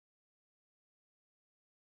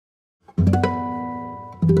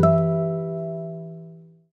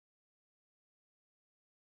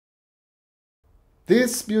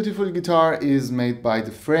This beautiful guitar is made by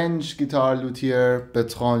the French guitar luthier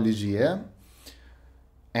Bertrand Ligier,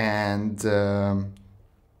 and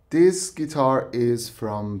this guitar is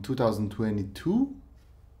from 2022.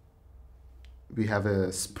 We have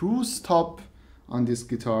a spruce top on this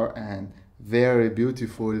guitar and very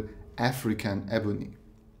beautiful African ebony.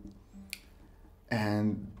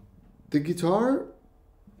 And the guitar,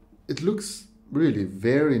 it looks really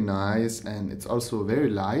very nice, and it's also very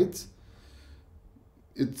light.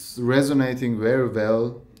 It's resonating very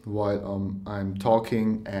well while I'm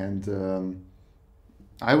talking, and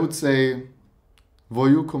I would say,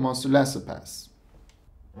 voyou comment cela se passe.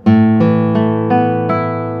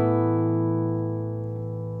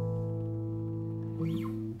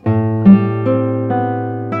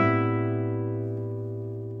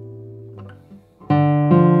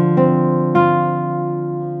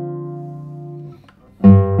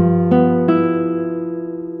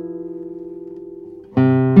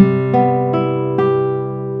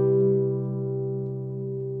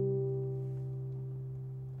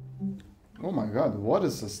 Oh my god, what a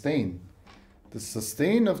sustain! The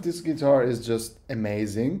sustain of this guitar is just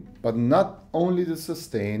amazing, but not only the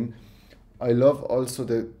sustain, I love also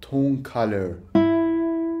the tone color.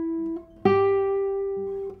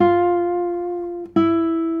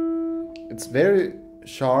 It's very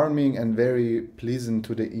charming and very pleasant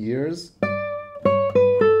to the ears.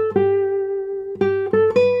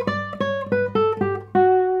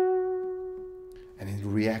 And it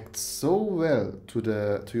reacts so well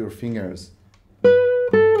to your fingers.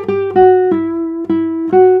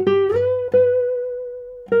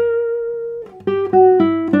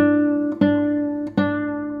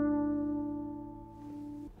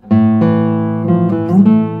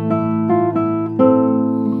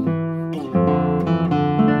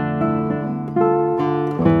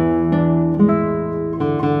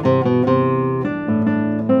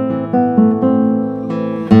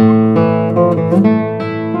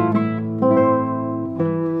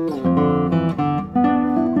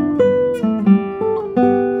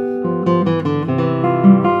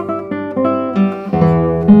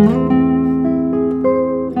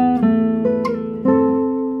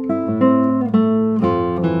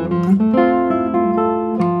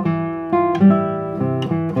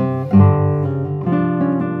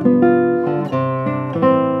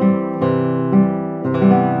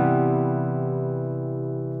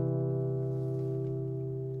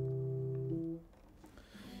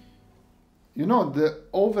 You know, the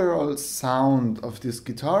overall sound of this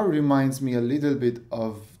guitar reminds me a little bit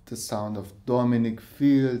of the sound of Dominic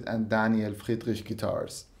Field and Daniel Friedrich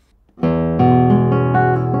guitars.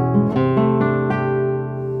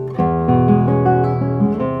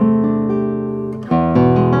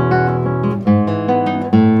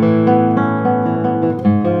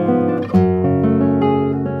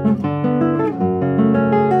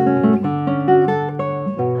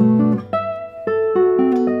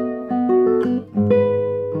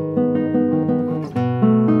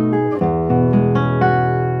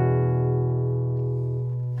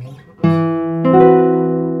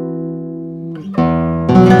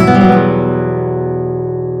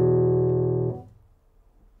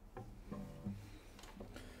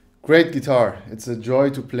 Great guitar. It's a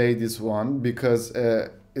joy to play this one because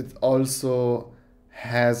it also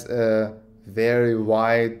has a very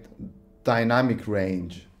wide dynamic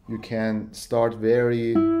range. You can start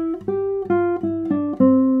very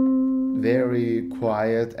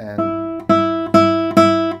quiet and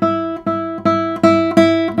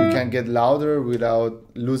you can get louder without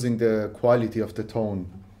losing the quality of the tone.